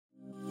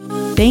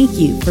Thank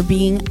you for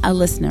being a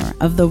listener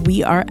of the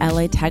We Are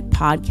LA Tech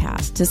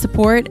podcast. To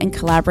support and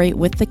collaborate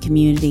with the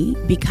community,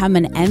 become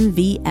an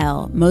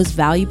MVL Most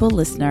Valuable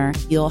Listener.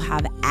 You'll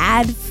have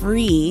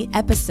ad-free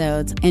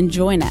episodes and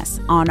join us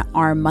on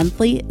our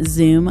monthly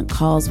Zoom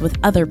calls with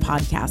other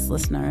podcast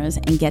listeners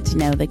and get to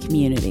know the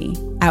community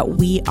at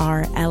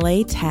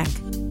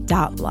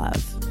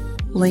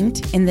wearelatech.love.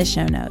 Linked in the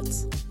show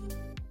notes.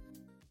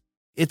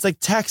 It's like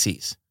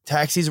taxis.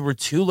 Taxis were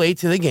too late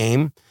to the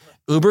game.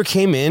 Uber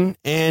came in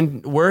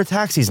and we're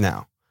taxis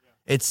now.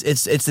 It's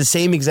the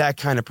same exact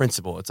kind of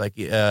principle. It's like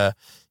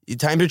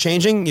times are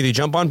changing. Either you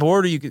jump on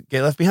board or you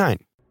get left behind.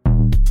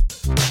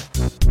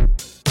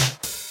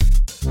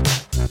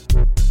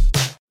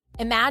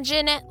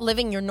 Imagine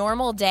living your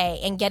normal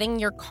day and getting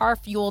your car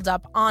fueled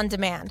up on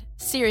demand.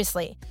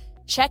 Seriously,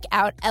 check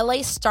out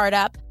LA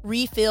Startup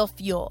Refill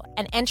Fuel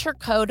and enter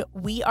code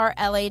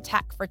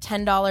WeAreLATech for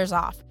 $10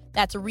 off.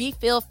 That's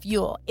Refill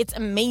Fuel. It's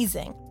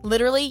amazing.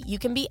 Literally, you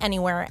can be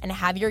anywhere and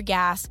have your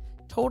gas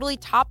totally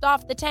topped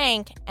off the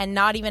tank and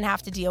not even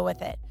have to deal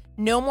with it.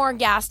 No more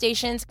gas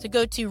stations. To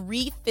go to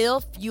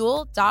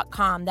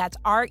refillfuel.com. That's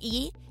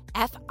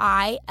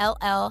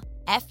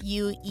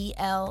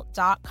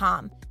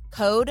REFILLFUEL.com.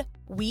 Code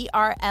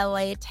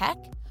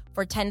WeAreLATech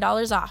for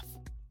 $10 off.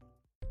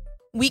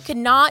 We could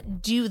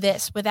not do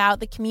this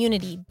without the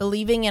community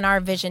believing in our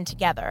vision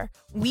together.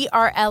 We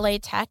Are LA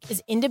Tech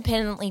is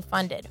independently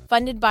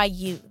funded by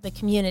you, the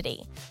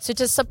community. So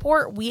to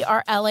support We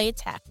Are LA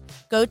Tech,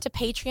 go to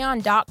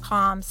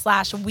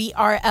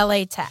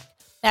patreon.com/WeAreLATech.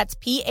 That's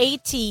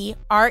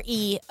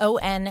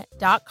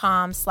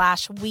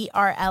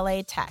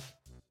patreon.com/WeAreLATech.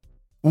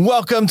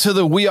 Welcome to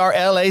the We Are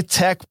LA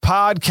Tech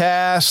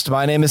podcast.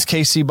 My name is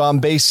Casey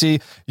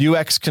Bombasi,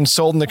 UX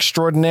consultant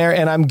extraordinaire,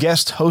 and I'm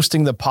guest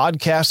hosting the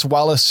podcast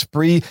while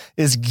Esprit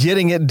is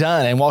getting it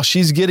done. And while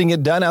she's getting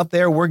it done out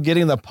there, we're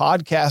getting the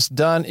podcast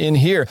done in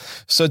here.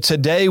 So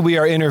today we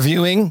are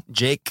interviewing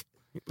Jake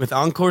with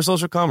Encore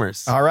Social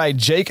Commerce. All right,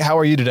 Jake, how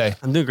are you today?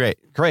 I'm doing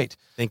great. Great.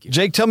 Thank you.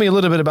 Jake, tell me a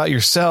little bit about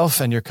yourself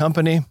and your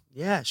company.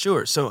 Yeah,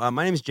 sure. So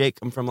my name is Jake.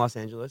 I'm from Los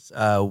Angeles.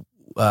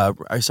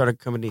 I started a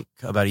company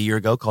about a year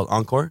ago called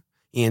Encore,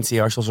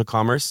 ENCR Social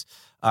Commerce.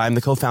 I'm the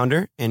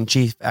co-founder and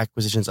chief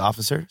acquisitions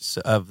officer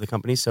of the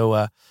company.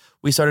 So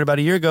we started about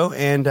a year ago,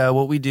 and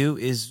what we do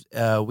is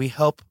we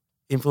help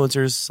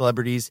influencers,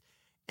 celebrities,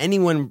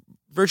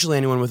 virtually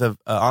anyone with an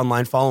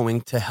online following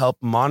to help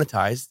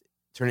monetize,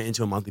 turn it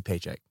into a monthly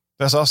paycheck.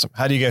 That's awesome.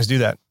 How do you guys do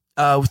that?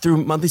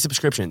 Through monthly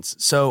subscriptions.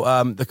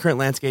 So the current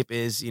landscape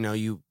is,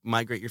 you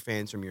migrate your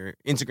fans from your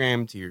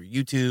Instagram to your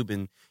YouTube,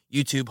 and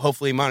YouTube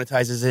hopefully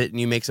monetizes it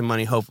and you make some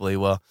money, hopefully.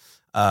 Well,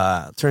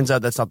 turns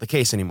out that's not the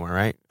case anymore,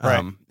 right?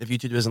 Right. If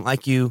YouTube doesn't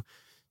like you,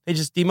 they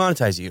just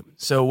demonetize you.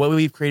 So what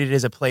we've created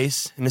is a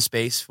place and a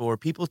space for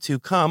people to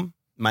come,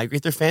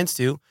 migrate their fans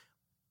to,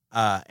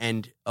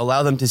 and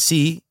allow them to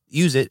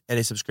use it at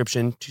a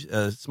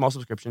small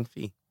subscription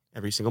fee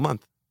every single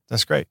month.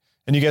 That's great.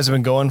 And you guys have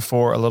been going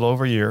for a little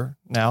over a year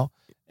now.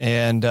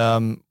 And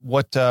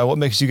what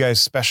makes you guys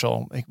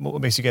special?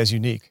 What makes you guys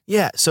unique?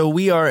 Yeah, so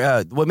we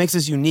are. What makes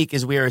us unique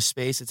is we are a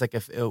space. It's like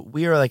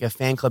we are like a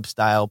fan club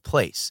style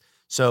place.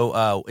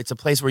 So it's a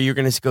place where you're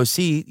going to go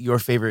see your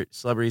favorite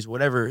celebrities,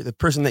 whatever the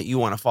person that you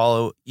want to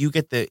follow. You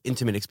get the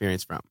intimate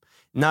experience from,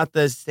 not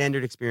the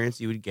standard experience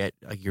you would get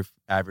like your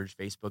average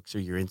Facebooks or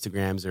your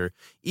Instagrams or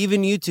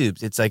even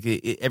YouTubes. It's like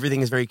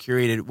everything is very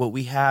curated. What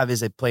we have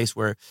is a place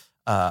where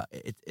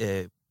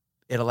it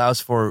allows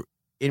for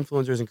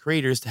influencers and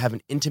creators to have an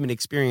intimate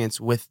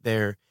experience with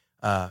their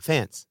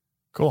fans.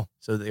 Cool.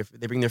 So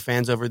they bring their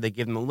fans over. They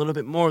give them a little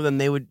bit more than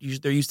they're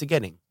used to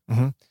getting.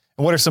 Mm-hmm. And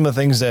what are some of the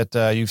things that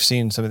you've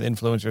seen some of the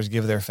influencers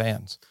give their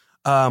fans?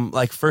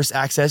 Like first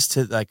access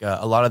to like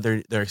a lot of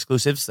their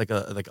exclusives, like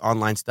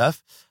online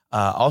stuff.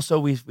 Also,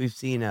 we've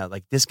seen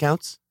like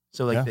discounts.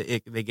 So like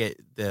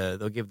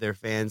they'll give their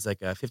fans like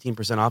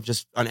 15% off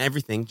just on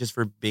everything, just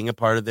for being a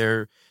part of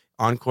their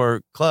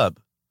Encore club.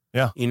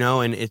 Yeah.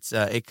 And it's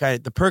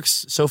the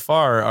perks so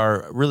far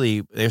are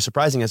really, they're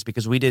surprising us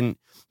because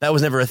that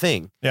was never a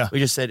thing. Yeah. We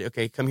just said,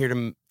 okay, come here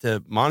to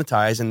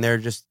monetize, and they're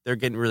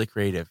getting really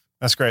creative.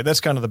 That's great.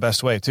 That's kind of the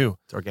best way too.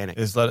 It's organic.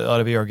 Is let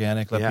it be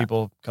organic. Let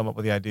people come up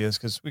with the ideas,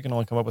 because we can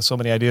only come up with so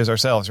many ideas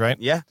ourselves, right?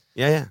 Yeah.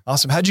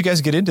 Awesome. How'd you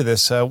guys get into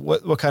this?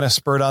 What kind of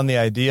spurred on the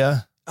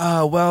idea?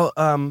 So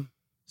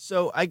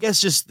I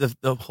guess just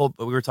the whole,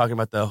 we were talking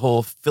about the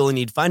whole fill a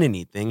need, find a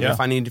need thing. Yeah. Or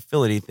find a need to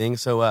fill a need thing.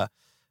 So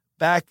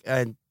back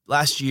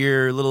last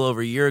year, a little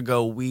over a year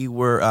ago,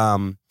 we're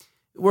all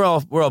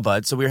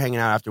buds. So we were hanging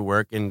out after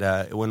work and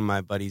one of my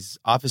buddy's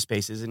office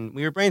spaces, and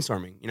we were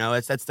brainstorming.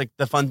 That's like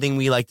the fun thing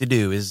we like to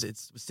do.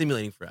 It's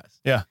stimulating for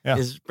us. Yeah.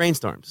 Is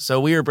brainstorms.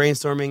 So we were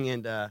brainstorming,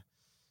 and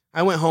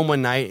I went home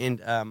one night,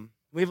 and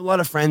we have a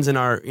lot of friends in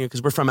our,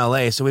 because we're from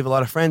LA, so we have a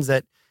lot of friends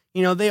that,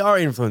 they are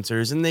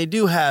influencers and they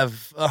do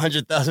have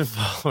 100,000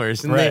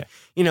 followers, and right.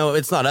 they,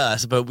 it's not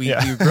us, but we grew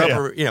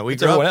up, we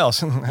it's grew everyone up,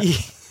 else.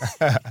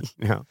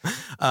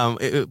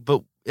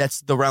 But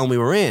that's the realm we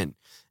were in.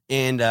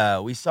 And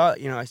we saw,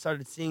 I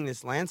started seeing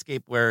this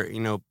landscape where,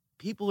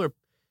 people are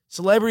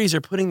celebrities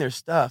are putting their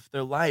stuff,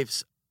 their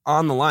lives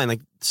on the line.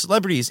 Like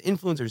celebrities,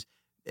 influencers,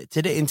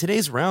 today in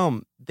today's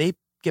realm, they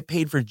get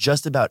paid for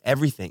just about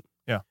everything.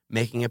 Yeah.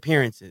 Making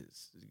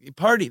appearances,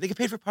 they get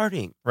paid for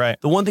partying. Right.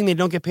 The one thing they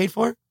don't get paid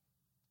for,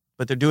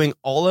 but they're doing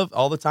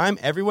all the time,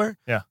 everywhere.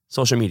 Yeah.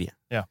 Social media.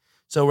 Yeah.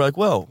 So we're like,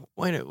 whoa,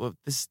 wait a minute. Well,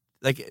 this,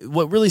 like,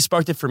 what really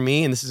sparked it for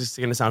me, and this is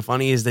going to sound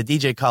funny, is the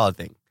DJ Khaled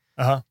thing.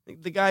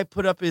 The guy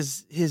put up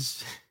his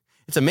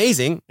it's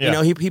amazing. Yeah. You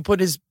know, he put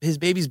his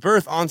baby's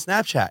birth on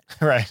Snapchat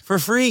Right. for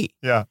free.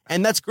 Yeah.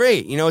 And that's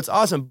great. You know, it's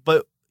awesome.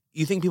 But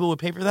you think people would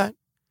pay for that?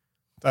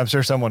 I'm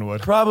sure someone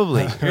would.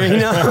 Probably. You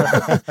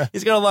know,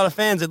 he's got a lot of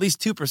fans, at least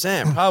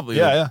 2%, probably.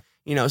 Yeah.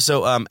 You know,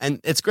 so and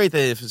it's great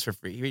that if it's for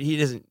free. He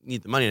doesn't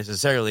need the money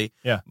necessarily.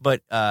 Yeah.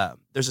 But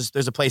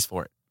there's a place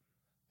for it.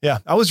 Yeah.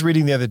 I was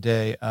reading the other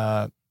day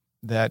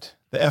that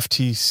the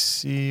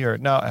FTC or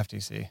no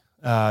FTC,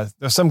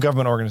 there's some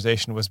government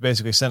organization was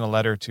basically sent a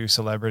letter to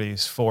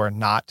celebrities for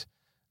not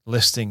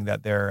listing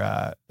that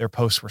their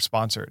posts were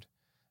sponsored.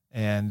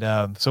 And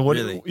so what?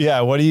 Really?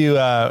 Yeah. What do you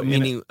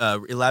Meaning,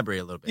 elaborate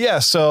a little bit. Yeah.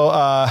 So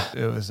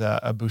it was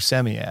a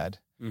Buscemi ad,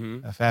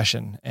 Mm-hmm. a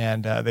fashion,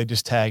 and they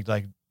just tagged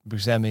like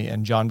Buscemi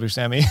and John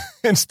Buscemi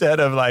instead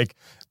of like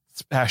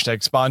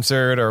hashtag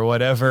sponsored or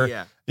whatever.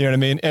 Yeah. You know what I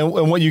mean? And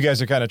what you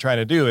guys are kind of trying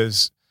to do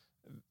is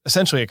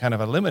essentially kind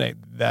of eliminate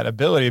that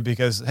ability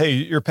because, hey,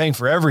 you're paying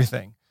for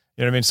everything.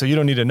 You know what I mean? So you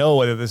don't need to know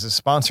whether this is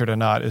sponsored or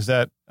not. Is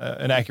that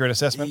an accurate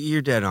assessment?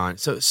 You're dead on.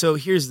 So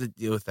here's the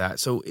deal with that.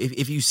 So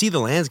if you see the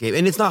landscape,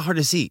 and it's not hard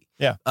to see.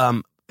 Yeah.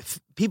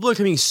 People are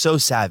becoming so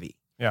savvy.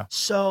 Yeah.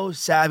 So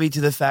savvy to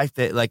the fact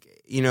that, like,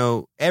 you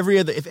know,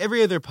 if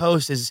every other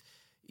post is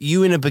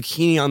you in a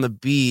bikini on the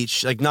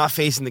beach, like not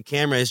facing the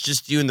camera, it's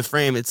just you in the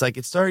frame. It's like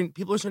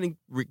people are starting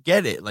to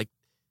get it. Like,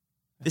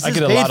 this is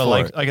get a paid lot of for.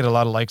 likes. I get a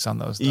lot of likes on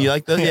those. Though. You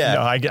like those? Yeah.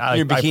 No,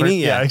 your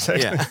bikini? Yeah,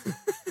 exactly.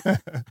 Yeah.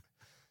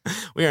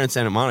 We are in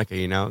Santa Monica,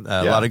 you know,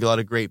 a lot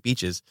of great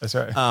beaches. That's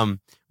right.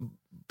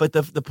 But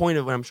the point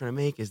of what I'm trying to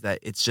make is that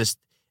it's just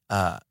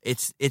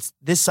it's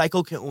this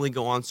cycle can only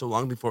go on so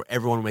long before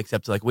everyone wakes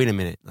up to like, wait a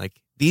minute, like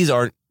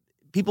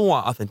people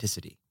want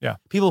authenticity. Yeah.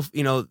 People,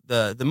 you know,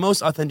 the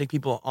most authentic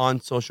people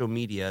on social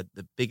media,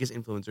 the biggest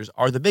influencers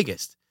are the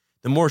biggest.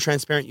 The more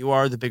transparent you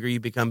are, the bigger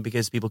you become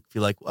because people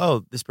feel like,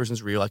 oh, this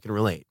person's real, I can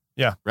relate.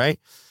 Yeah. Right?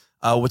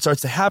 What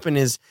starts to happen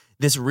is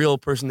this real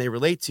person they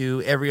relate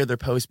to, every other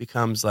post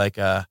becomes like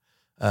a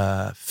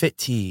Fit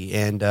Tea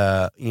and,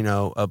 you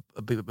know,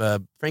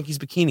 Frankie's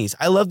Bikinis.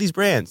 I love these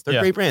brands.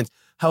 They're great brands.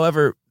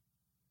 However,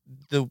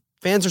 the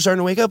fans are starting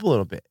to wake up a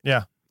little bit.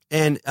 Yeah.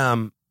 And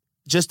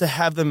just to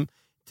have them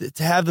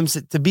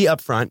to be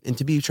upfront and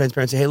to be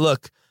transparent, say, hey,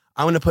 look,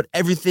 I want to put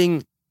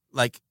everything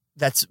like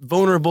that's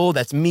vulnerable,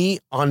 that's me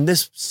on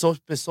this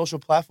social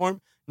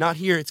platform. Not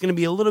here. It's going to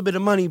be a little bit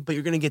of money, but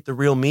you're going to get the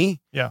real me.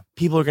 Yeah.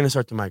 People are going to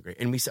start to migrate.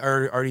 And we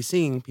are already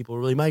seeing people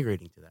really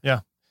migrating to that.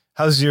 Yeah.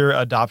 How's your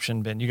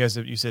adoption been?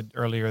 You said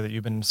earlier that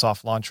you've been in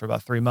soft launch for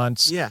about 3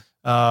 months. Yeah.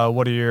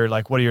 What are your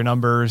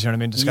numbers? You know what I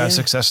mean? Just kind of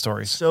success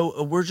stories.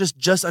 So we're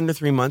just under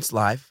 3 months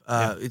live.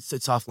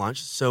 It's soft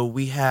launch. So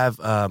we have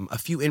a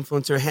handful of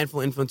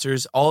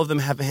influencers. All of them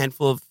have a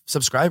handful of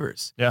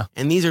subscribers. Yeah.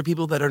 And these are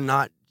people that are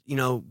not, you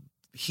know,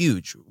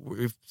 huge.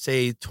 We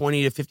say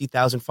 20 to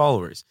 50,000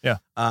 followers. Yeah.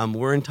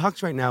 We're in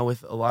talks right now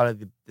with a lot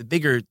of the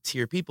bigger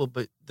tier people,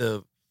 but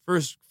the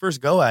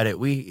first go at it,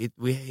 we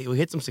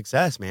hit some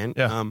success, man.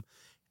 Yeah.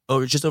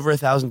 Just over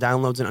 1,000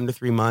 downloads in under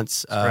 3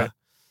 months. Right.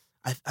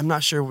 I'm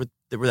not sure where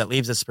that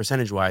leaves us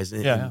percentage wise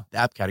in the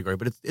app category,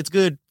 but it's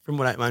good from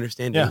what my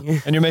understanding. Yeah.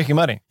 And you're making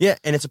money. Yeah,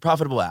 and it's a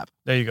profitable app.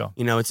 There you go.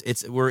 You know,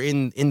 we're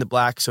in the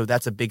black, so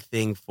that's a big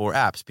thing for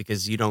apps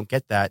because you don't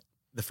get that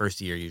the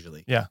first year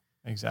usually. Yeah,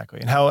 exactly.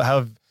 And how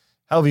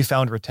have you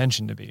found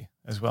retention to be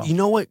as well? You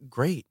know what?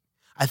 Great.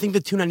 I think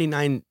the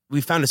 $2.99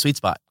 we found a sweet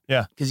spot.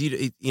 Yeah, because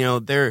you know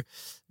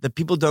the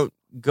people don't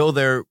go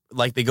there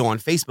like they go on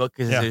Facebook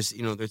because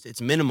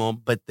it's minimal,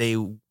 but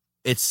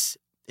it's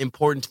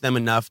important to them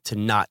enough to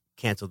not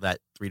cancel that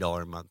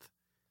 $3 a month.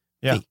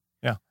 Yeah, fee.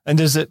 Yeah. And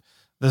does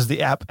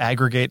the app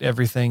aggregate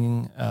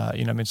everything? So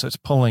it's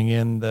pulling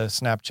in the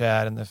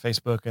Snapchat and the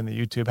Facebook and the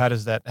YouTube. How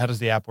does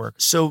the app work?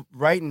 So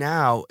right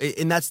now,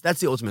 and that's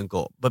the ultimate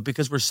goal. But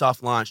because we're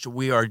soft launched,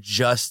 we are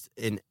just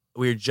a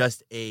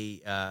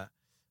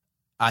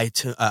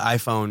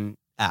iPhone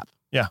app.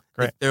 Yeah,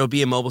 great. There will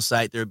be a mobile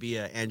site. There will be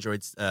an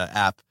Android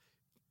app,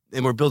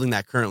 and we're building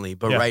that currently.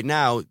 But right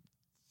now,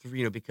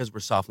 because we're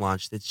soft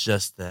launched, it's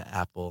just the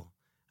Apple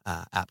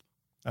app.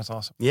 That's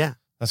awesome. Yeah,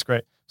 that's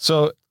great.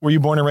 So, were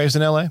you born and raised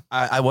in LA?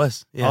 I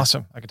was. Yeah.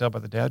 Awesome. I could tell by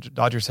the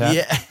Dodgers hat.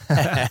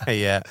 Yeah,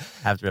 yeah.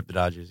 Have to rep the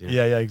Dodgers.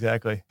 Yeah,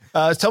 exactly.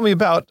 Tell me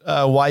about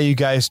why you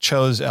guys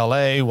chose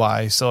LA.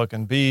 Why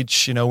Silicon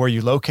Beach? You know, where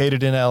you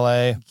located in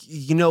LA?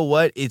 You know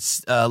what?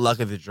 It's luck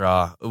of the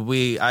draw.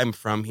 I'm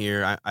from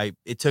here.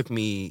 It took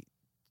me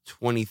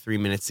 23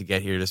 minutes to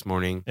get here this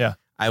morning. Yeah.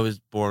 I was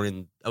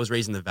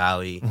raised in the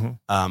Valley.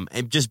 Mm-hmm.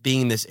 And just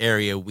being in this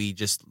area, we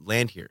just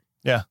land here.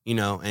 Yeah. You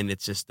know, and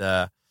it's just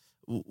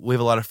we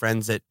have a lot of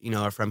friends that,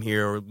 are from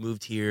here or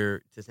moved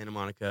here to Santa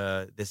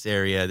Monica, this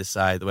area, this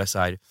side, the west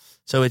side.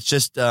 So it's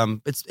just,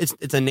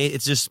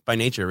 it's just by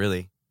nature,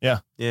 really. Yeah.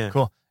 Yeah.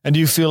 Cool. And do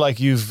you feel like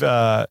you've,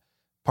 are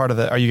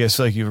you guys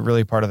feel like you're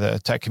really part of the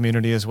tech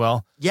community as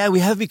well? Yeah, we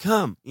have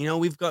become,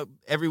 we've got,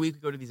 every week we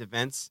go to these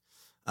events,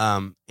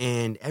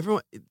 and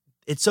everyone,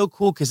 it's so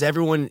cool because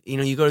everyone,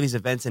 you go to these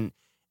events and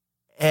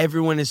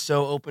everyone is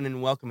so open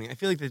and welcoming. I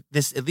feel like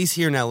this, at least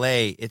here in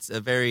LA, it's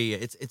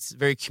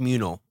very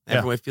communal.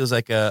 Everyone feels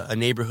like a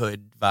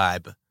neighborhood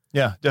vibe.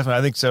 Yeah, definitely.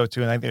 I think so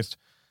too. And I think it's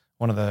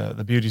one of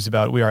the beauties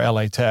about We Are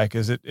LA Tech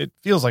is it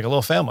feels like a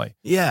little family.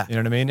 Yeah. You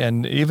know what I mean?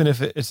 And even if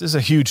this is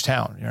a huge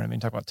town, you know what I mean?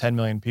 Talk about 10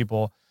 million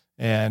people.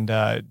 And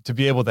to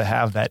be able to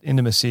have that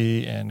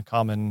intimacy and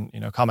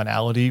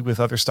commonality with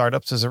other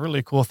startups is a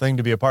really cool thing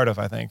to be a part of,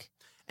 I think.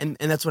 And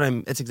that's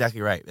that's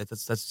exactly right.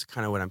 That's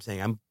kind of what I'm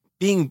saying. I'm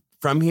being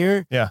from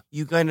here. Yeah.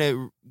 You kind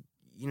of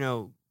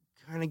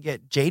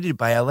get jaded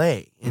by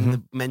LA and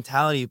the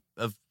mentality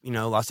of,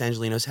 Los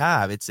Angelinos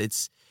have. It's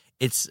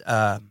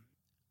I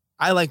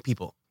like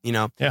people,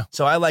 Yeah.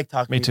 So I like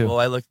talking to people. Too.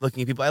 I like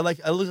looking at people. I look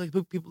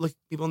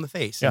people in the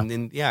face and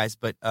in the eyes.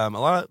 But a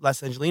lot of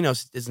Los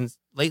Angelinos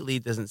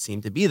doesn't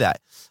seem to be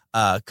that.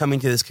 Coming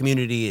to this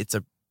community, it's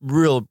a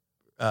real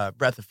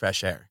breath of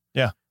fresh air.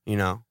 Yeah.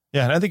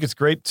 Yeah, and I think it's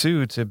great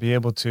too to be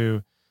able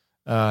to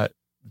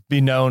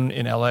be known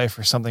in LA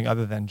for something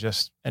other than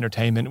just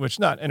entertainment, which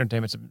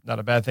entertainment's not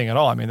a bad thing at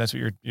all. I mean, that's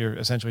what you're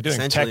essentially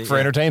doing, tech for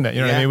entertainment,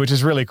 you know what I mean, which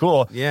is really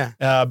cool. Yeah.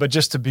 But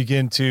just to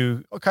begin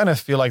to kind of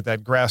feel like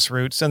that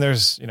grassroots, and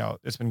there's,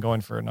 it's been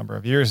going for a number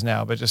of years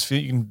now, but just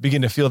you can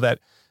begin to feel that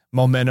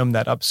momentum,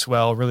 that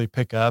upswell really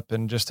pick up,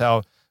 and just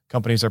how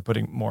companies are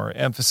putting more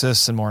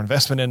emphasis and more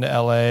investment into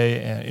LA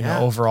and,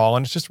 overall.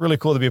 And it's just really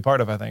cool to be a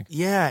part of, I think.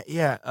 Yeah.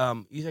 Yeah.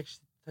 You actually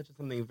touched on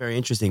something very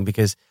interesting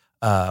because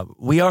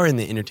we are in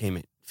the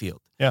entertainment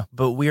field. Yeah.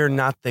 But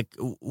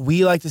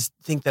we like to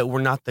think that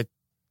we're not the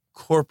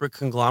corporate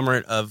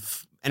conglomerate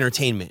of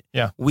entertainment.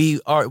 Yeah. We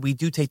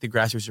do take the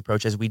grassroots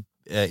approach as we,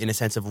 in a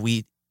sense of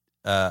we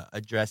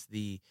address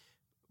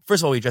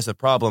first of all, we address the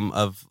problem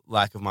of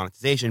lack of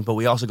monetization, but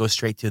we also go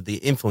straight to the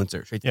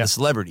influencer, straight to the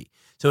celebrity.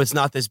 So it's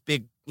not this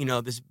big,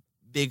 this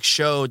big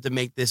show to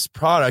make this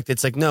product.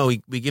 It's like, no,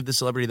 we give the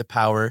celebrity the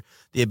power,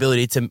 the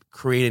ability to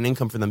create an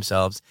income for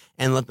themselves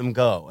and let them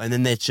go. And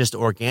then it's just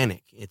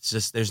organic. It's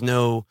just, there's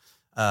not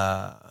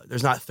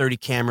 30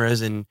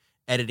 cameras and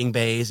editing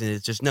bays. And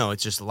it's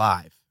just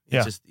live.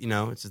 It's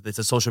just, it's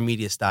a social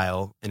media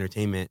style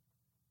entertainment.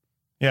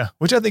 Yeah.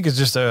 Which I think is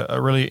just a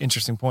really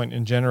interesting point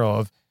in general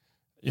of,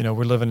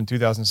 we're living in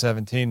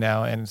 2017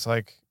 now, and it's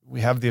like,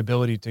 we have the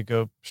ability to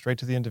go straight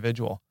to the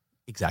individual.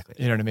 Exactly.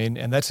 You know what I mean?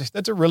 And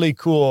that's a really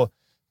cool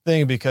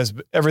thing because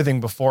everything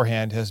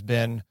beforehand has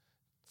been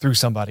through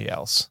somebody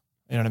else.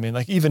 You know what I mean?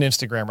 Like even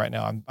Instagram right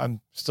now,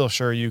 I'm still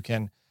sure you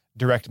can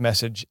direct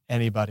message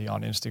anybody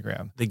on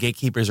Instagram. The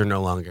gatekeepers are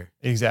no longer.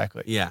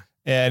 Exactly. Yeah.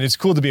 And it's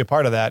cool to be a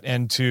part of that.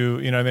 And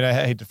to, I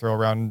hate to throw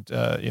around,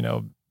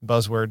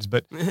 buzzwords,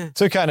 but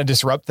to kind of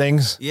disrupt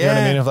things. Yeah. You know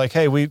what I mean? Of like,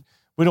 hey, we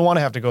don't want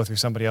to have to go through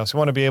somebody else. We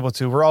want to be able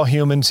to, we're all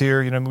humans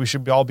here. We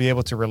should all be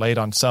able to relate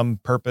on some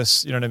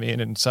purpose, you know what I mean?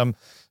 And some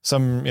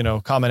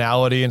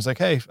commonality. And it's like,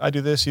 hey, I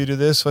do this, you do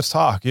this, let's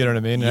talk. You know what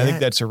I mean? And I think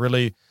that's a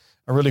really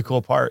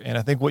cool part. And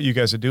I think what you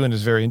guys are doing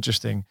is very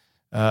interesting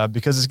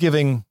because it's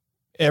giving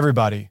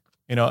everybody,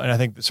 and I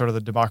think sort of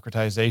the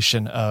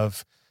democratization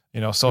of,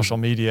 social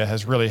media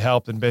has really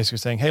helped in basically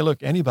saying, hey,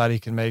 look, anybody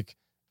can make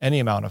any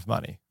amount of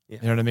money. Yeah.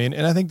 You know what I mean?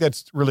 And I think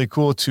that's really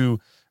cool to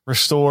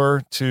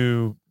restore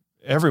to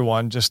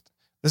everyone. Just,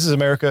 this is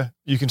America.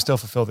 You can still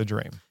fulfill the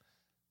dream.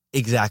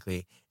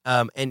 Exactly.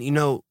 And,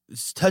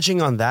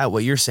 touching on that,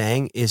 what you're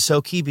saying is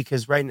so key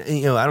because right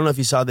now, I don't know if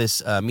you saw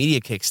this Media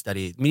Kicks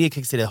study. Media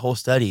Kicks did a whole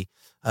study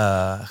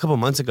a couple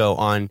months ago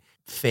on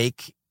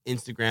fake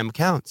Instagram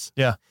accounts.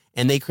 Yeah.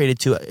 And they created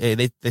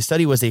the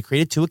study was they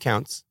created 2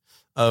 accounts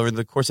over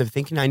the course of, I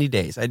think, 90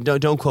 days. I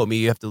don't quote me.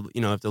 You have to,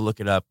 look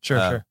it up,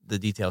 sure. The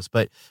details.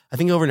 But I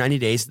think over 90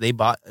 days, they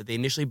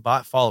initially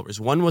bought followers.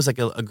 One was like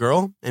a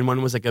girl and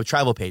one was like a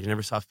travel page. I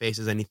never saw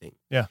faces, anything.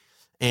 Yeah.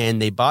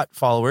 And they bought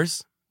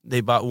followers.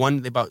 They bought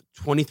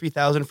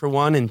 23,000 for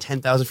one and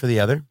 10,000 for the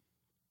other.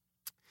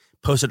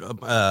 Posted,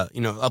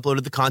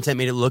 uploaded the content,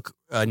 made it look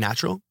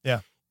natural.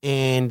 Yeah.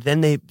 And then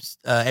they,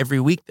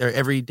 every week or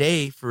every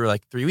day for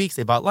like 3 weeks,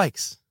 they bought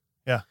likes.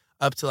 Yeah.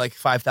 Up to like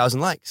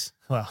 5,000 likes.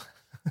 Wow.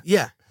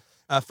 Yeah.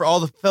 For all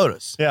the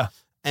photos. Yeah.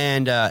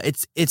 And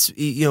it's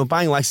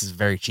buying likes is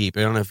very cheap.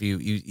 I don't know if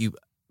you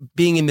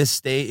being in this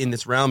state, in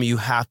this realm, you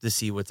have to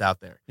see what's out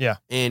there. Yeah.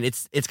 And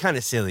it's kind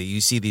of silly. You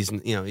see these,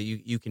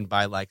 you can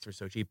buy likes for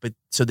so cheap, but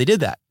so they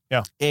did that.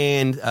 Yeah.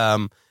 And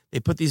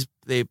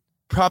they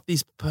propped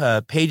these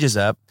pages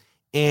up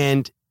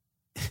and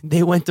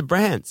they went to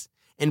brands.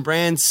 And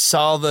brands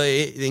saw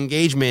the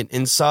engagement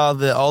and saw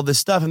all this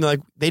stuff. And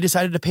they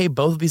decided to pay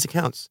both of these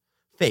accounts.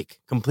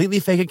 Completely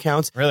fake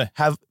accounts. Really?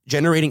 Have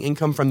generating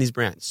income from these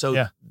brands.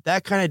 So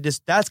that kind of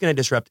that's going to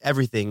disrupt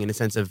everything in a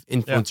sense of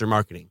influencer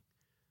marketing.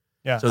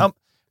 Yeah. So,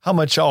 how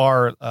much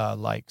are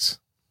likes?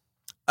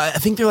 I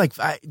think they're like,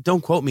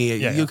 don't quote me.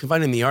 Yeah, you can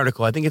find it in the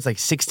article. I think it's like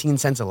 16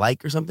 cents a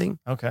like or something.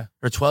 Okay.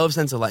 Or 12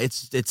 cents a like.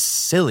 It's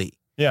silly.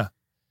 Yeah.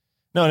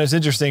 No, and it's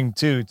interesting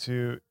too,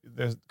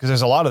 because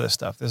there's a lot of this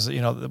stuff. There's,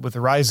 with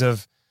the rise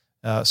of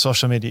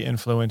social media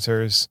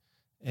influencers,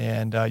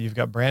 and you've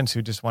got brands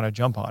who just want to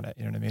jump on it,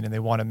 you know what I mean? And they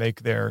want to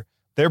make their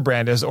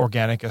brand as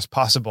organic as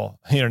possible,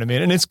 you know what I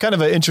mean? And it's kind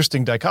of an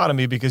interesting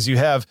dichotomy because you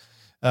have,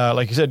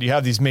 like you said, you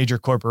have these major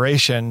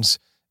corporations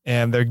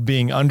and they're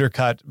being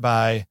undercut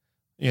by,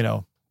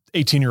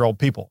 18-year-old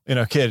people,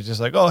 kids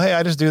just like, oh, hey,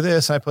 I just do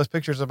this. And I post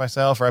pictures of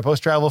myself, or I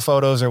post travel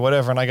photos or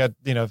whatever. And I got,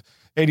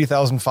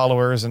 80,000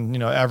 followers and,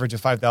 average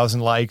of 5,000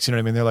 likes, you know what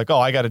I mean? They're like, oh,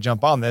 I got to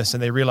jump on this.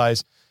 And they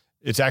realize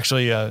it's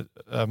actually a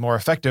more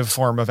effective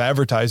form of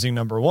advertising,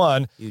 number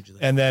one. Hugely.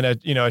 And then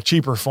a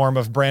cheaper form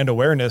of brand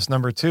awareness,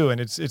 number two. And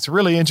it's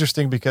really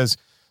interesting because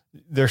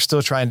they're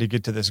still trying to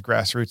get to this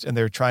grassroots and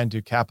they're trying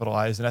to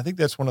capitalize. And I think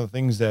that's one of the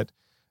things that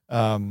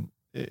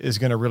is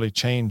going to really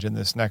change in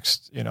this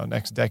next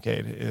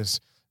decade is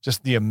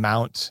just the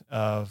amount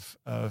of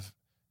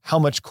how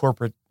much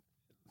corporatism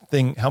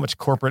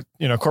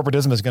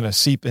is going to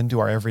seep into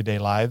our everyday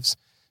lives.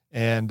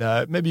 And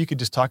maybe you could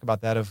just talk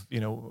about that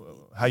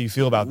how you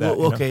feel about that.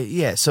 Well, okay.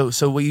 Yeah.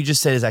 So what you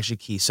just said is actually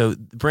key. So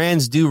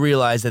brands do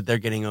realize that they're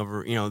getting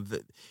over,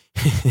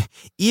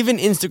 even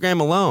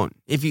Instagram alone.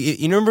 If you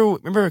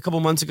remember a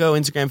couple months ago,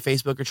 Instagram,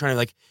 Facebook are trying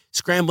to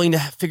scrambling to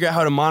figure out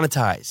how to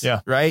monetize.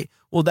 Yeah. Right.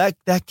 Well,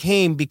 that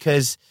came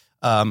because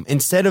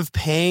instead of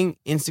paying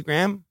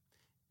Instagram,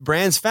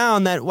 brands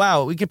found that,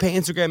 wow, we could pay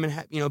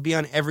Instagram and be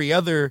on every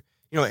other,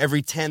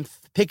 every 10th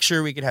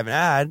picture we could have an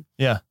ad.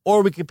 Yeah.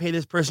 Or we could pay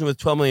this person with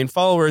 12 million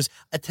followers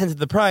a tenth of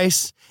the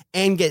price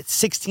and get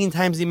 16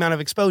 times the amount of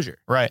exposure.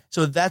 Right.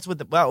 So that's what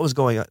was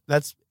going on.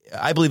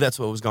 I believe that's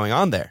what was going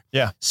on there.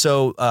 Yeah.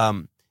 So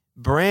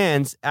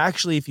brands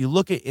actually, if you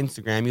look at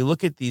Instagram, you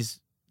look at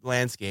these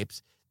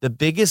landscapes,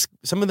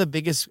 some of the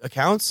biggest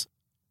accounts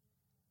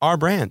are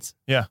brands.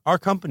 Yeah. Are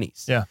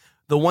companies. Yeah.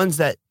 The ones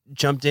that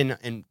jumped in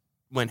and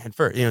went head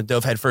first,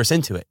 dove head first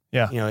into it.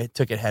 Yeah. It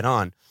took it head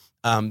on.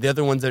 The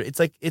other ones it's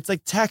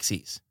like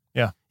taxis.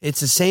 Yeah. It's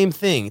the same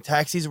thing.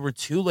 Taxis were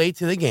too late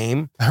to the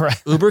game.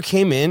 Right. Uber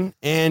came in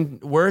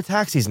and we're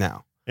taxis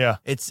now. Yeah.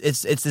 It's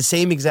the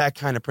same exact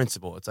kind of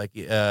principle. It's like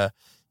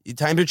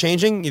times are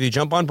changing. Either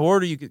jump on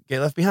board or you could get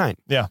left behind.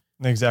 Yeah,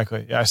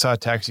 exactly. Yeah, I saw a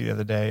taxi the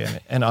other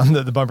day and on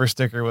the bumper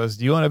sticker was,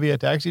 do you want to be a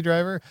taxi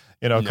driver?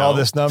 Call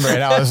this number.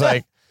 And I was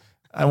like,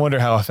 I wonder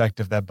how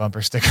effective that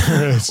bumper sticker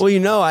is.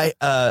 Well,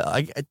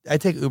 I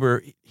take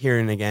Uber here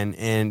and again,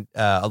 and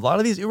a lot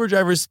of these Uber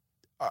drivers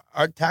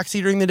are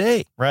taxi during the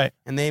day. Right.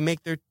 And they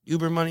make their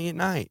Uber money at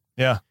night.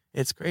 Yeah.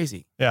 It's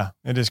crazy. Yeah,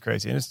 it is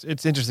crazy. And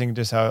it's interesting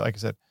just how, like I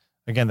said,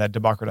 again, that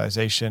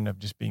democratization of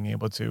just being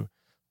able to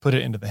put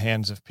it into the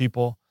hands of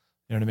people,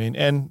 you know what I mean?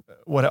 And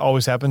what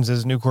always happens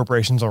is new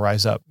corporations will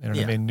rise up, you know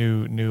what I mean?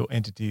 New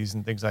entities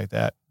and things like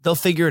that. They'll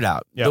figure it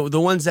out. Yeah. The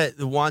ones that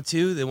want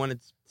to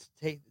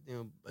take,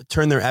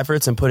 turn their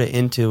efforts and put it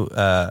into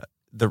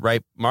the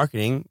right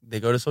marketing, they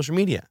go to social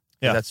media.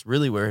 Yeah. That's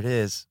really where it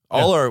is.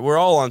 Yeah. We're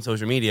all on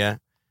social media.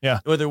 Yeah.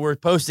 Whether we're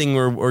posting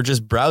or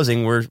just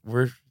browsing, we're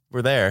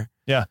there.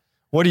 Yeah.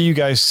 What do you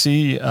guys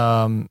see? Like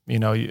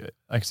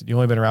I said, you've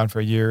only been around for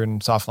a year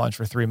and soft launch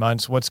for 3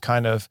 months. What's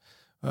kind of,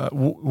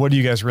 what are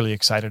you guys really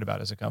excited about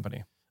as a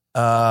company?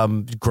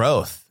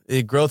 Growth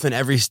in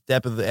every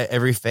step of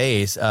every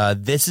phase.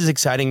 This is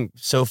exciting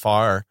so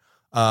far.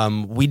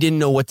 We didn't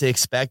know what to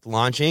expect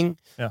launching.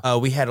 Yeah.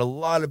 We had a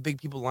lot of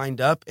big people lined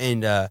up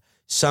and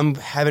some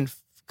haven't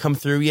come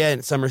through yet.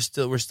 And some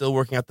we're still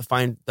working out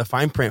the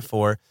fine print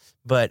for,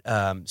 but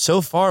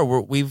so far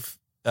we've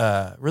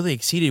really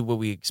exceeded what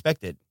we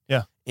expected.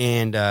 Yeah.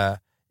 And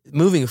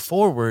moving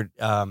forward,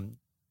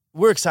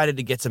 we're excited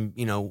to get some,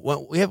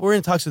 we're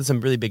in talks with some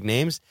really big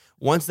names.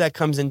 Once that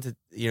comes into,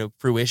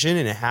 fruition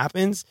and it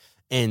happens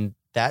and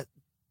that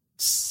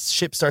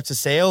ship starts to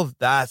sail,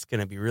 that's going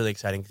to be really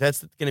exciting.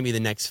 That's going to be the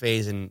next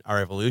phase in our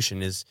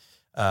evolution is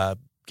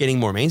getting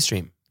more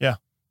mainstream. Yeah.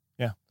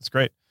 Yeah. That's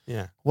great.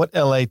 Yeah. What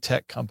LA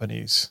tech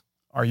companies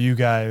are you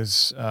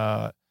guys,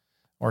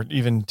 or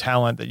even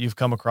talent that you've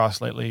come across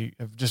lately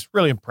have just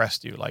really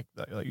impressed you? Like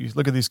you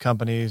look at these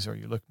companies or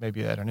you look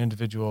maybe at an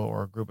individual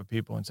or a group of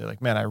people and say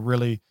like, man, I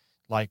really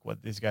like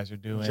what these guys are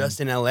doing.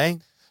 Just in LA?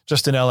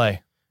 Just in LA.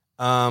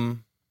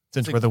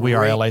 Since we're the We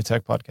Are LA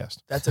Tech podcast.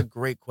 That's a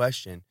great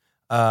question.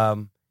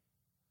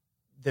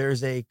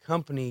 There's a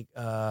company,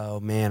 oh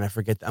man, I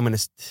forget. I'm going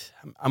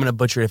to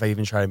butcher it if I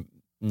even try to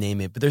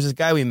name it, but there's this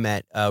guy we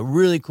met, a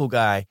really cool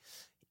guy.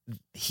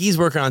 He's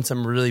working on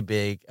some really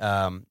big,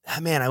 man,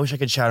 I wish I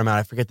could shout him out.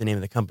 I forget the name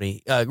of the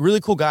company. Really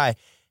cool guy.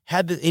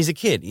 He's a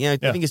kid, I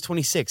think he's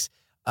 26,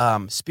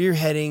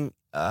 spearheading,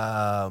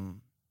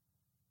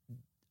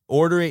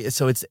 ordering.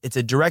 So it's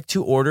a direct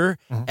to order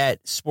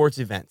at sports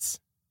events.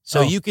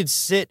 So you could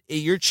sit at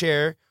your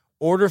chair,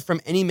 order from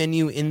any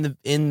menu in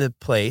the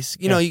place.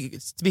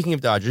 Speaking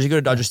of Dodgers, you go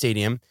to Dodger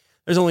Stadium.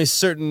 There's only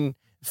certain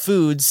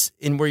foods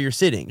in where you're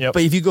sitting. Yep.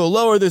 But if you go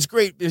lower, there's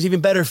even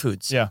better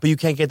foods. Yeah. But you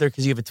can't get there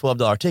because you have a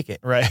 $12 ticket.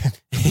 Right.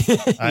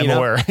 I'm You know?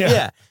 aware.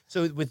 Yeah.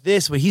 So with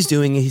this, what he's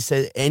doing, he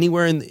said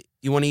anywhere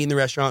you want to eat in the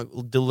restaurant,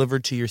 will deliver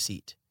to your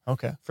seat.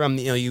 Okay. From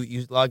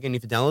you log in, you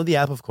have to download the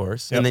app, of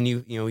course, Yep. and then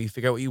you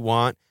figure out what you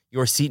want,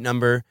 your seat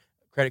number,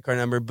 credit card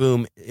number,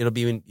 boom, it'll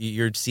be in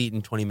your seat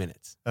in 20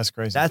 minutes. That's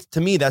crazy.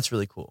 To me, that's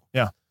really cool.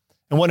 Yeah.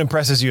 And what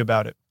impresses you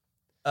about it?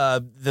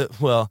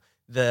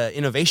 The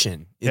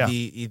innovation, Yeah.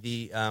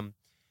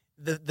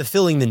 the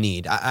filling the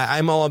need.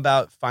 I'm all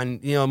about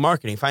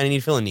marketing, find a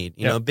need, fill a need.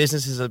 You know,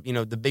 business is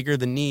the bigger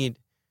the need,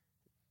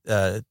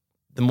 the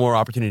more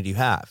opportunity you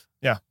have.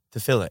 Yeah. To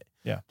fill it.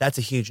 Yeah. That's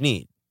a huge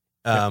need.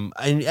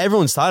 And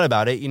everyone's thought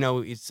about it. You know,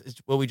 it's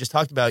what we just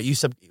talked about.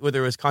 Whether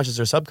it was conscious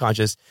or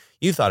subconscious,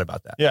 you've thought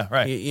about that. Yeah.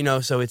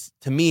 Right. So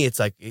to me, it's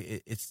like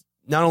it's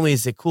not only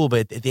is it cool,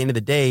 but at the end of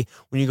the day,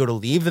 when you go to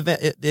leave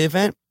the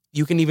event,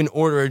 you can even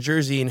order a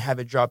jersey and have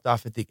it dropped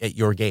off at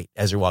your gate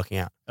as you're walking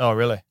out. Oh,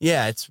 really?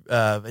 Yeah, it's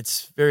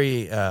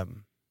very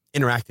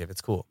interactive.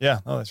 It's cool. Yeah.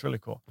 Oh, that's really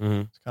cool.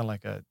 Mm-hmm. It's kind of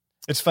like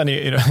it's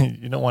funny,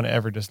 you don't want to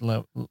ever just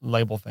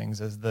label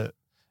things as the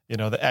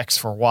X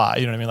for Y,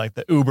 you know what I mean? Like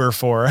the Uber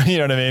for, you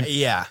know what I mean?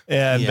 Yeah.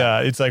 And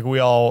it's like we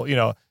all,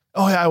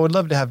 oh yeah, I would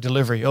love to have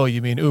delivery. Oh,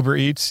 you mean Uber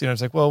Eats?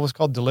 It's like, well, it was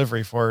called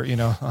delivery for,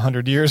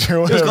 100 years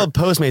or whatever. It was called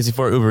Postmates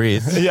before Uber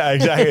Eats. Yeah,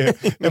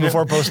 exactly. And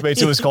before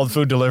Postmates, it was called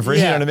food delivery.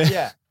 Yeah, you know what I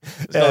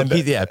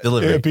mean? Yeah.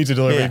 Delivery. Pizza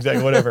delivery, Yeah.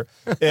 exactly, whatever.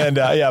 And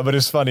but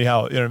it's funny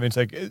how, you know what I mean? It's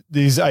like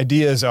these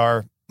ideas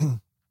are,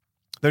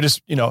 they're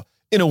just, in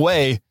a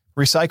way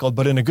recycled,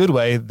 but in a good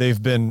way,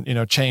 they've been,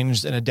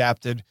 changed and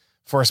adapted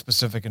for a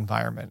specific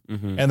environment.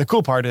 Mm-hmm. And the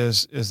cool part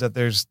is that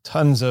there's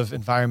tons of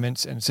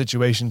environments and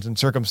situations and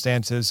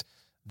circumstances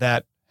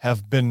that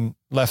have been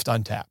left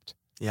untapped.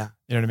 Yeah.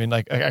 You know what I mean?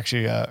 Like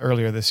actually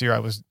earlier this year, I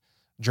was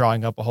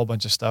drawing up a whole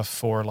bunch of stuff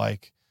for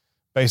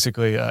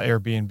basically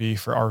Airbnb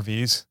for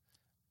RVs,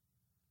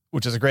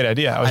 which is a great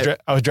idea.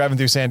 I was driving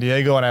through San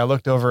Diego and I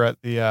looked over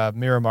at the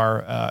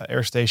Miramar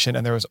air station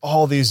and there was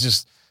all these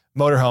just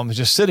motorhomes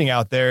just sitting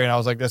out there. And I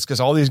was like, that's because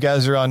all these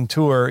guys are on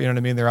tour. You know what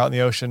I mean? They're out in the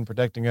ocean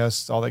protecting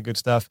us, all that good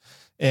stuff.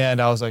 And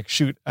I was like,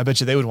 shoot, I bet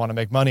you they would want to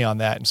make money on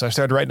that. And so I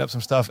started writing up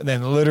some stuff and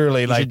then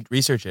literally You should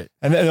research it.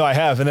 and then I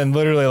have, and then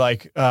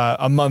literally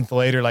a month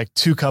later,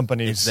 2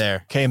 companies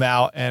came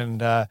out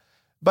and,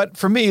 but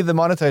for me, the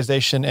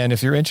monetization, and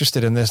if you're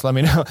interested in this, let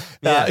me know,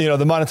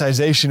 the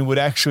monetization would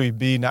actually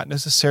be not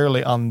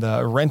necessarily on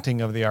the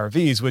renting of the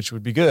RVs, which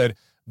would be good,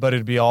 but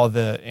it'd be all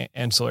the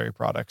ancillary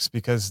products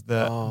because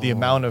the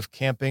amount of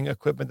camping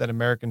equipment that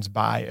Americans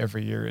buy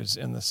every year is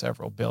in the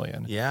several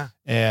billion. Yeah.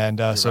 And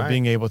so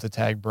being able to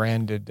tag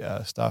branded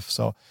stuff.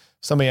 So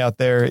somebody out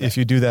there, if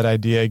you do that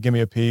idea, give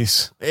me a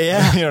piece.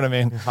 Yeah. You know what I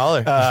mean?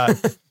 Holler.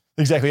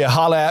 Exactly. Yeah.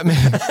 Holla at me.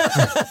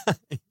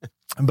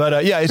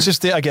 But it's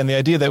just the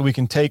idea that we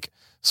can take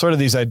sort of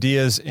these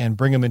ideas and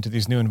bring them into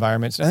these new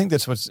environments. And I think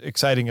that's what's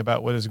exciting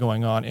about what is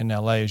going on in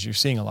LA is you're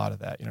seeing a lot of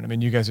that. You know what I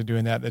mean? You guys are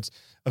doing that. That's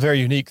a very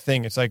unique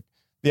thing. It's like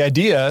the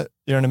idea,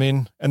 you know what I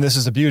mean? And this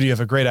is the beauty of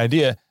a great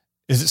idea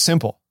is it's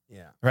simple.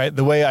 Yeah. Right.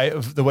 The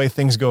way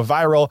things go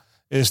viral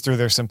is through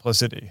their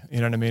simplicity. You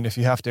know what I mean? If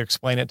you have to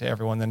explain it to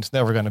everyone, then it's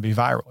never going to be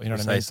viral. You know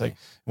what I mean? It's like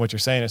what you're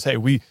saying is, hey,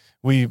 we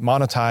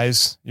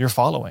monetize your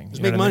following.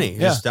 Just make money.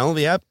 Just download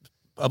the app,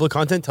 public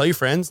content, tell your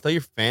friends, tell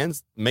your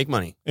fans, make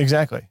money.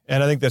 Exactly.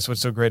 And I think that's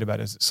what's so great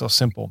about it is it's so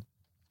simple.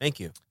 Thank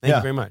you. Thank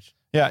you very much.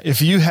 Yeah.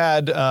 If you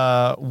had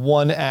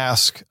one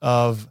ask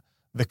of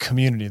the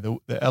community,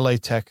 the LA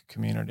tech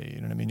community,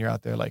 you know what I mean? You're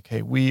out there like,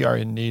 hey, we are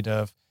in need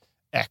of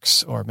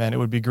X, or man, it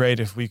would be great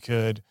if we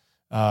could,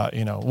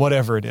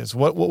 whatever it is.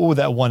 What would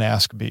that one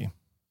ask be?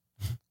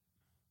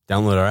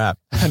 Download our app.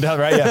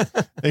 Right? Yeah,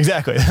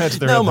 exactly. That's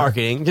the no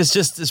marketing.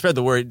 Just to spread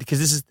the word, because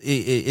this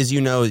is, as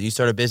you know, you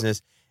start a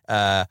business.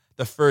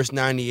 The first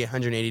 90,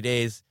 180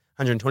 days,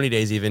 120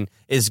 days even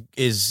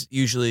is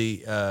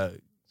usually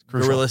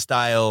guerrilla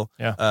style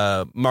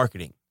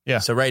marketing. Yeah.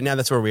 So right now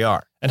that's where we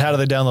are. And how do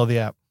they download the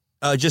app?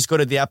 Just go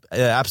to the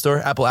app store,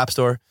 Apple App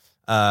Store.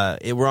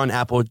 We're on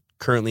Apple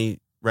currently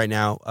right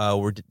now.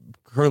 We're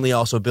currently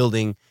also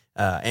building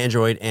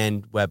Android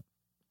and web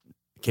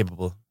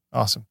capable.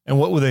 Awesome. And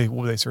what will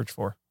they search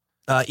for?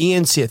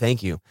 ENCR.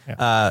 Thank you.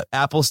 Yeah.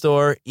 Apple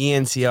Store,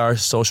 ENCR,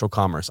 social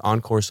commerce,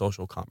 Encore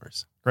social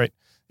commerce. Great.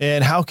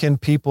 And how can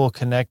people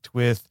connect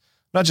with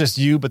not just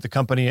you, but the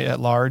company at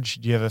large?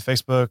 Do you have a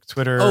Facebook,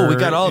 Twitter? Oh, we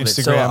got all of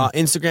Instagram?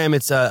 it. So Instagram,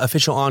 it's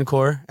official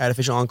Encore, at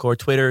official Encore.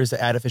 Twitter is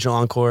at official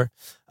Encore.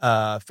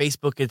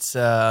 Facebook, it's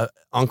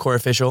Encore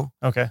official.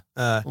 Okay.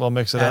 A little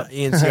mix of that.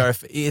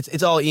 ENCR.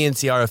 it's all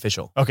ENCR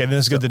official. Okay, then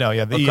it's good to know.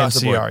 Yeah, the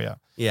ENCR. Yeah.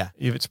 Yeah.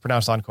 It's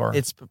pronounced Encore.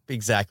 It's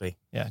exactly.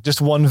 Yeah,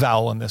 just one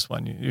vowel in this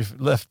one. You've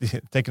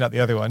taken out the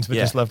other ones, but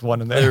just left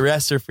one in there. The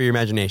rest are for your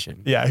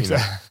imagination. Yeah,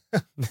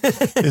 exactly.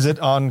 Is it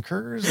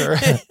Encurs or?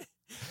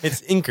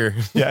 It's Anchor.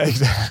 Yeah,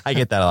 exactly. I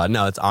get that a lot.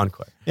 No, it's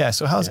Encore. Yeah.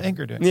 So how's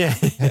Anchor doing? Yeah.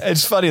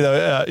 It's funny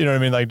though. You know what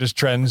I mean? Like just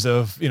trends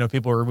of,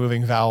 people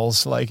removing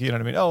vowels. Like, you know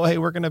what I mean? Oh, hey,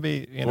 we're going to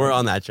be, we're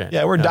on that trend.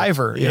 Yeah. We're No.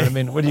 Diver. You know what I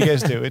mean? What do you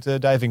guys do? It's a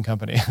diving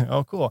company.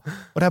 Oh, cool.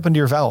 What happened to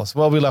your vowels?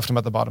 Well, we left them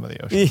at the bottom of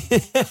the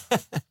ocean.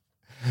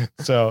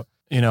 So,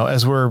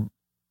 as we're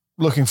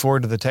looking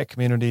forward to the tech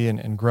community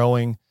and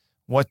growing,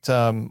 what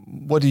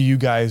do you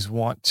guys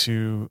want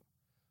to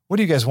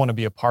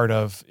be a part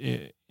of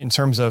in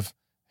terms of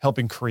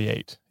helping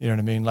create? You know what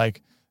I mean?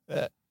 Like,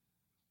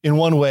 in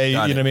one way,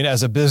 Got you know what I mean?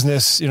 As a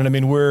business, you know what I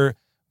mean?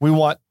 We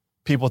want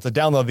people to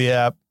download the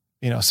app,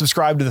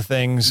 subscribe to the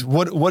things.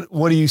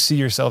 What do you see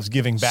yourselves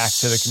giving back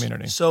to the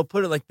community? So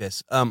put it like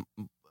this. A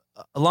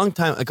long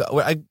time ago,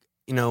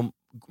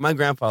 my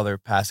grandfather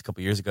passed a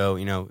couple years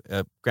ago.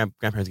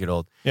 Grandparents get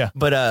old. Yeah.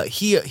 But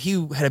he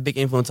had a big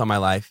influence on my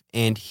life,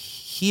 and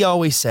he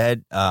always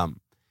said,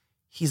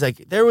 he's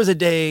like, there was a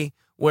day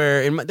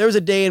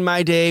in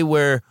my day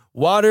where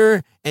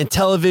water and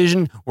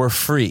television were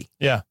free.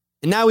 Yeah.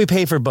 And now we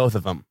pay for both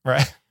of them.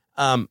 Right.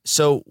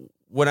 So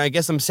what I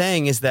guess I'm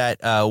saying is that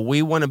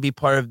we want to be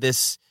part of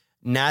this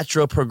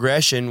natural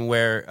progression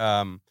where,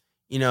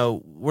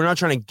 we're not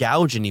trying to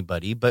gouge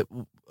anybody, but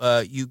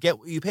you get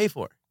what you pay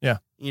for. Yeah.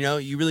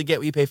 You really get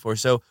what you pay for.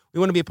 So we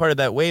want to be a part of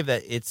that wave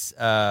that it's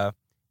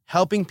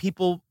helping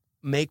people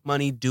make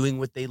money doing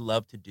what they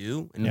love to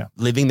do and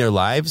living their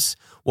lives,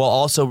 while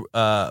also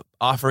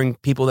offering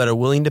people that are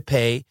willing to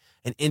pay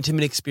an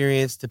intimate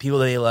experience to people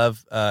that they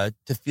love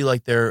to feel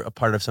like they're a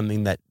part of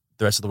something that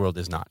the rest of the world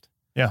is not.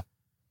 Yeah.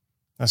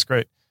 That's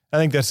great. I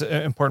think that's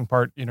an important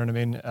part, you know what I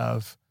mean,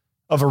 of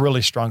a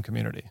really strong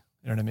community.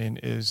 You know what I mean?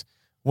 Is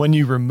when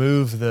you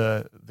remove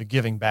the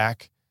giving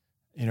back,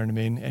 you know what I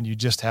mean, and you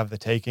just have the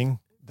taking,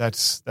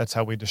 that's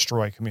how we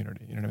destroy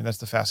community. You know what I mean? That's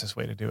the fastest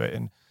way to do it.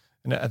 And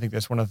I think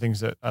that's one of the things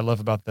that I love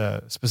about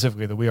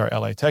specifically the We Are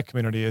LA Tech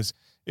community is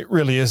it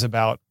really is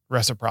about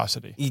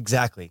reciprocity.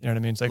 Exactly. You know what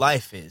I mean? It's like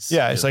life is.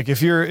 Yeah. It's like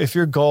if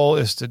your goal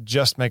is to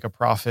just make a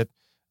profit,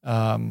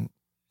 no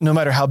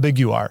matter how big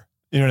you are,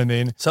 you know what I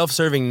mean?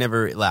 Self-serving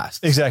never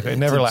lasts. Exactly. It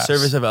never lasts.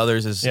 Service of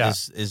others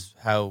is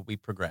how we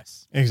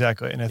progress.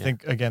 Exactly. And I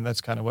think, again, that's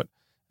kind of what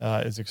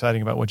is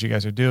exciting about what you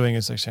guys are doing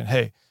is like saying,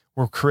 hey,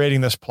 we're creating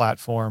this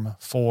platform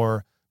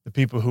for the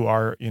people who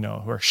are,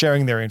 who are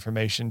sharing their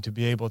information to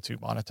be able to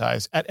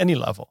monetize at any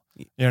level.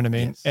 You know what I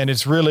mean? Yes. And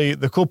it's really,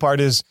 the cool part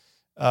is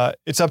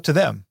it's up to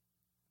them.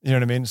 You know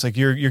what I mean? It's like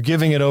you're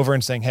giving it over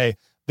and saying, hey,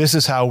 this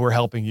is how we're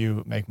helping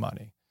you make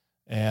money.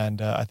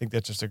 And I think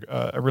that's just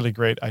a really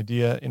great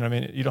idea. You know what I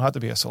mean? You don't have to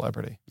be a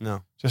celebrity.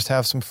 No. Just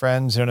have some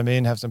friends, you know what I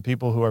mean? Have some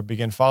people who are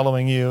begin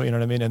following you, you know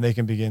what I mean? And they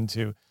can begin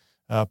to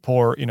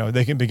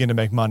they can begin to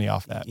make money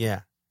off that.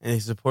 Yeah. And they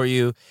support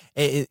you.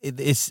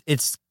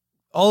 It's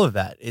all of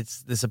that.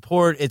 It's the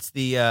support. It's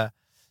the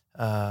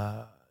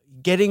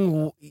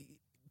getting.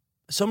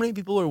 So many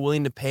people are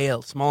willing to pay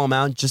a small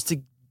amount just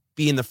to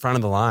be in the front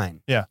of the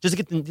line. Yeah, just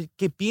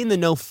to be in the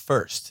know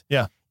first.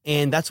 Yeah,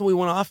 and that's what we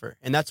want to offer,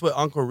 and that's what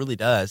Encore really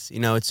does.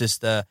 It's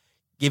just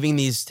giving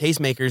these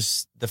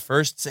tastemakers the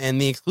firsts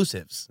and the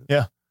exclusives.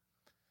 Yeah,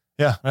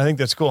 I think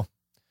that's cool.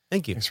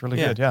 Thank you. It's really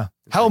good. Yeah.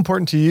 How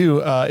important to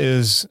you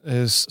is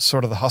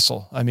sort of the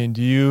hustle? I mean,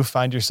 do you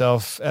find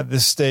yourself at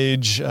this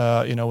stage,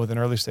 with an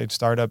early stage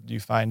startup, do you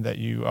find that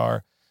you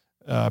are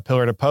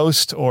pillar to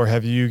post, or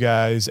have you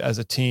guys as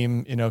a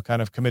team,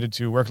 kind of committed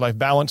to work-life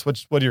balance?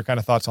 What are your kind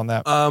of thoughts on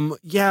that?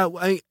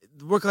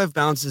 Work-life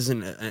balance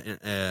isn't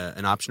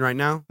an option right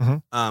now.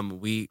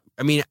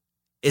 Mm-hmm.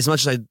 As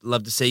much as I'd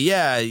love to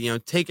say,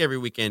 take every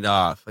weekend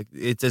off, like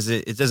it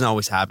doesn't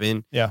always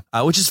happen. Yeah.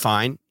 Which is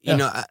fine.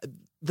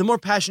 The more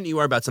passionate you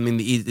are about something,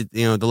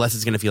 the less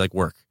it's going to feel like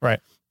work. Right.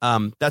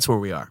 That's where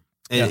we are.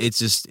 And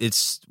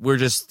we're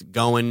just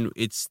going.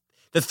 It's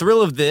the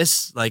thrill of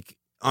this, like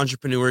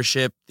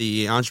entrepreneurship,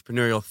 the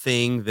entrepreneurial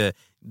thing,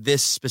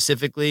 this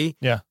specifically,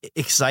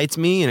 excites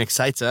me and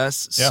excites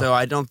us. Yeah. So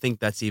I don't think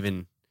that's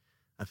even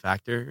a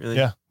factor, really.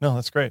 Yeah. No,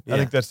 that's great. Yeah. I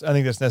think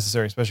that's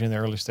necessary, especially in the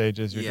early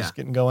stages. You're just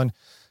getting going.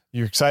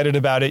 You're excited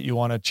about it. You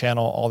want to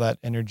channel all that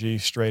energy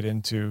straight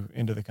into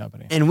the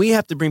company. And we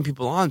have to bring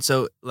people on.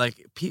 So,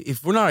 like,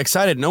 if we're not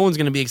excited, no one's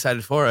going to be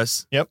excited for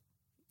us. Yep.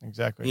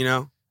 Exactly.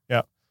 Yeah.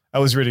 I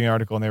was reading an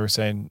article and they were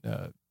saying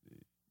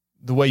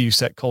the way you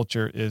set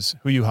culture is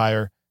who you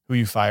hire, who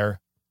you fire,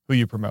 who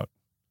you promote.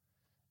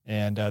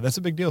 And that's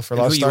a big deal for a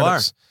lot of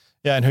startups.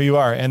 Yeah, and who you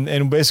are.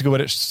 And basically what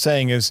it's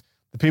saying is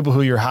the people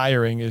who you're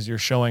hiring is you're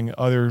showing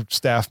other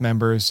staff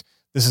members,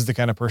 this is the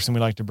kind of person we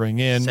like to bring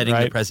in. Setting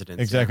right? the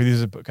precedence. Exactly. Yeah.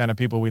 These are the kind of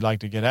people we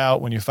like to get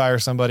out. When you fire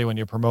somebody, when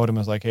you promote them,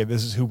 it's like, hey,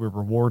 this is who we're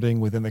rewarding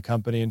within the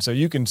company. And so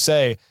you can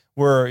say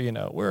we're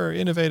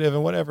innovative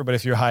and whatever, but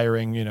if you're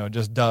hiring,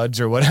 just duds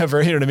or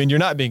whatever, you know what I mean? You're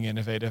not being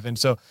innovative. And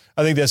so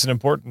I think that's an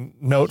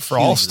important note for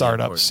all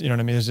startups. You know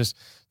what I mean? It's just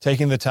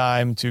taking the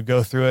time to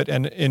go through it.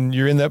 And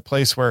you're in that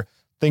place where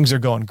things are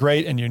going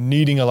great and you're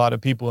needing a lot of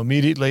people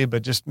immediately,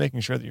 but just making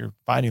sure that you're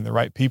finding the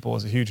right people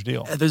is a huge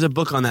deal. There's a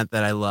book on that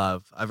I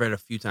love. I've read it a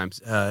few times.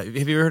 Have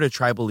you ever heard of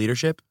Tribal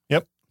Leadership?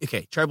 Yep.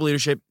 Okay. Tribal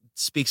Leadership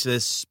speaks to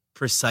this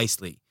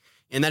precisely.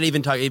 And that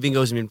even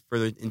goes even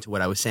further into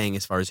what I was saying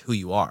as far as who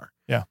you are.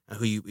 Yeah.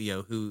 Who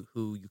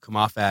you come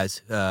off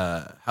as,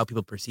 how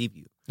people perceive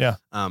you. Yeah.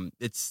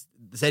 It's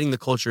setting the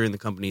culture in the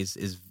companies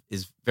is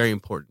very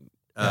important,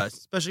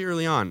 especially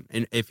early on.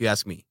 And if you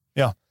ask me.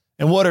 Yeah.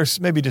 And what are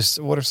some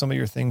of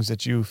your things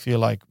that you feel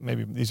like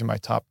maybe these are my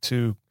top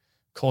 2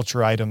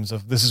 culture items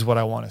of this is what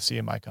I want to see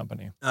in my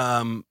company?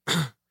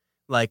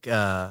 Like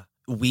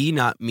we,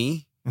 not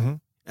me. Mm-hmm.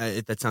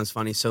 That sounds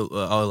funny. So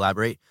I'll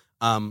elaborate.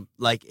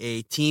 Like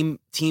a team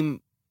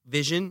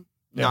vision,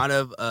 not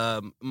of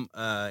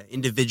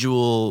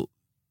individual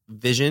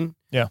vision.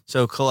 Yeah.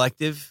 So the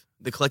collective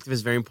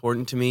is very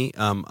important to me.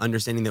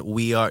 Understanding that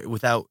we are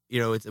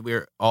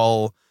we're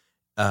all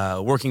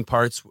working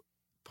parts,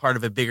 part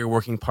of a bigger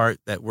working part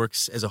that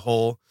works as a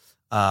whole.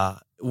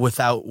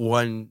 Without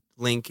one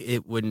link,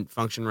 it wouldn't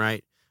function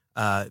right.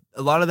 A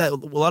lot of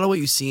what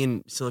you see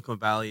in Silicon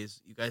Valley is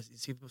you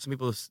see some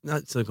people,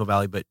 not Silicon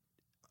Valley, but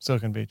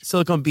Silicon Beach,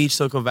 Silicon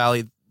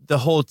Valley, the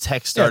whole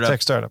tech startup. Yeah,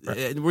 tech startup.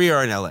 Right. We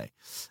are in LA.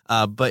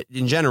 But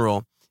in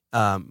general,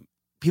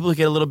 people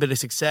get a little bit of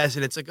success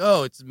and it's like,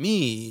 oh, it's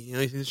me. You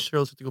know,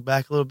 Cheryl have to go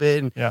back a little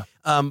bit.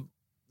 And,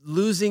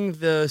 losing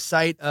the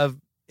sight of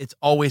it's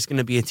always going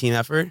to be a team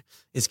effort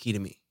is key to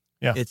me.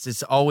 Yeah.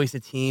 It's always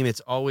a team.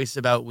 It's always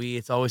about we.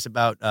 It's always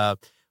about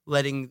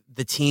letting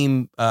the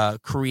team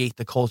create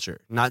the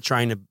culture, not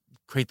trying to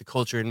create the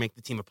culture and make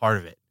the team a part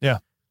of it. Yeah.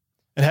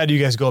 And how do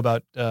you guys go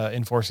about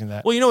enforcing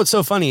that? Well, you know what's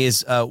so funny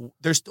is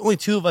there's only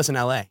 2 of us in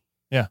LA.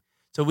 Yeah.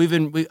 So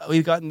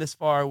we've gotten this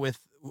far with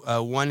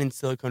one in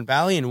Silicon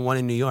Valley and one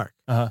in New York.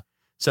 Uh-huh.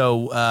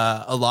 So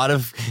a lot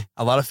of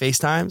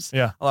FaceTimes.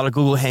 Yeah. A lot of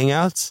Google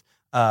Hangouts.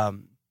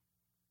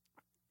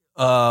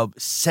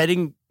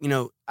 Setting,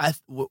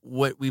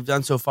 what we've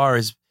done so far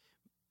is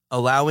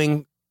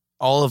allowing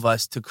all of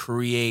us to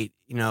create,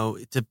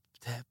 to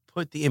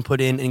put the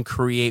input in and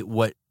create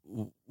what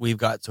we've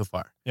got so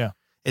far. Yeah.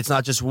 It's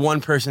not just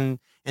one person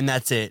and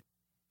that's it.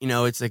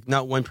 It's like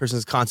not one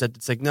person's concept.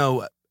 It's like,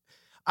 no,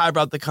 I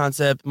brought the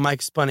concept.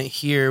 Mike spun it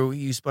here.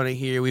 You spun it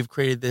here. We've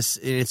created this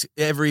and it's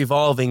ever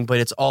evolving, but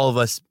it's all of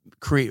us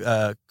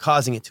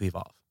causing it to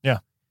evolve. Yeah.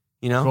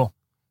 Cool.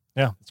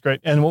 Yeah. It's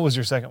great. And what was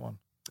your second one?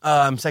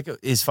 Second,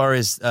 as far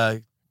as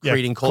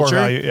creating culture.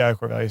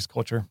 Core values,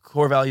 culture.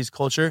 Core values,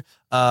 culture.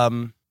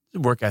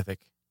 Work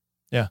ethic.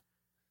 Yeah.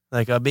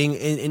 Like being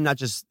in not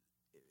just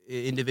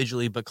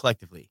individually, but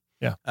collectively.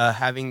 Yeah.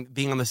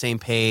 Being on the same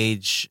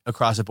page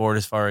across the board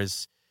as far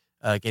as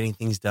getting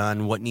things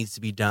done, what needs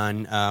to be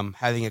done,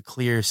 having a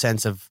clear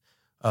sense of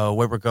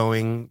where we're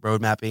going,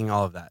 road mapping,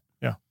 all of that.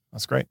 Yeah.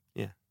 That's great.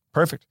 Yeah.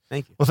 Perfect.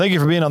 Thank you. Well, thank you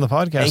for being on the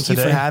podcast today. Thank you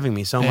for having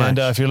me so much. And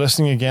if you're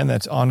listening again,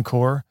 that's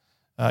Encore,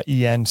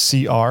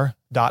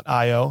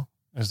 ENCR.io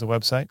is the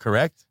website.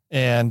 Correct.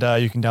 And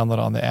you can download it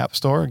on the App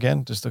Store.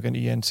 Again, just look at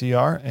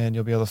ENCR and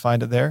you'll be able to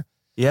find it there.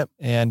 Yep.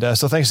 And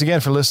so thanks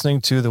again for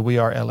listening to the We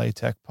Are LA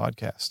Tech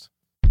podcast.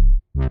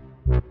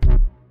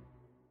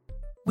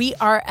 We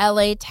Are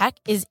LA Tech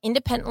is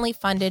independently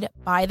funded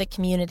by the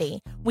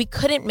community. We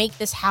couldn't make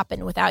this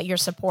happen without your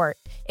support.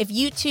 If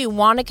you too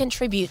want to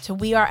contribute to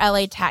We Are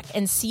LA Tech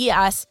and see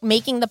us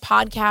making the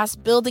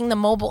podcast, building the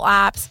mobile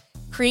apps,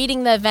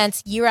 creating the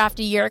events year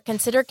after year,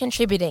 consider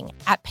contributing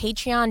at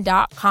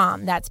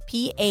patreon.com. That's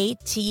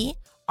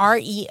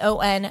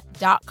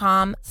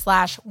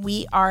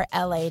patreon.com/We Are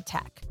LA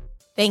Tech.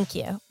 Thank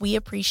you. We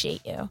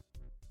appreciate you.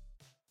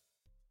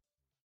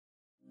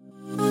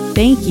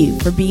 Thank you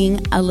for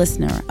being a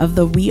listener of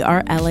the We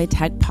Are LA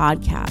Tech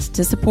podcast.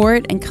 To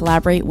support and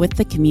collaborate with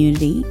the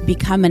community,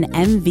 become an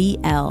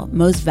MVL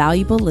Most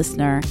Valuable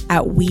Listener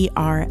at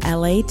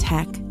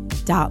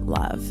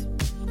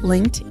wearelatech.love.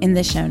 Linked in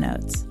the show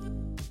notes.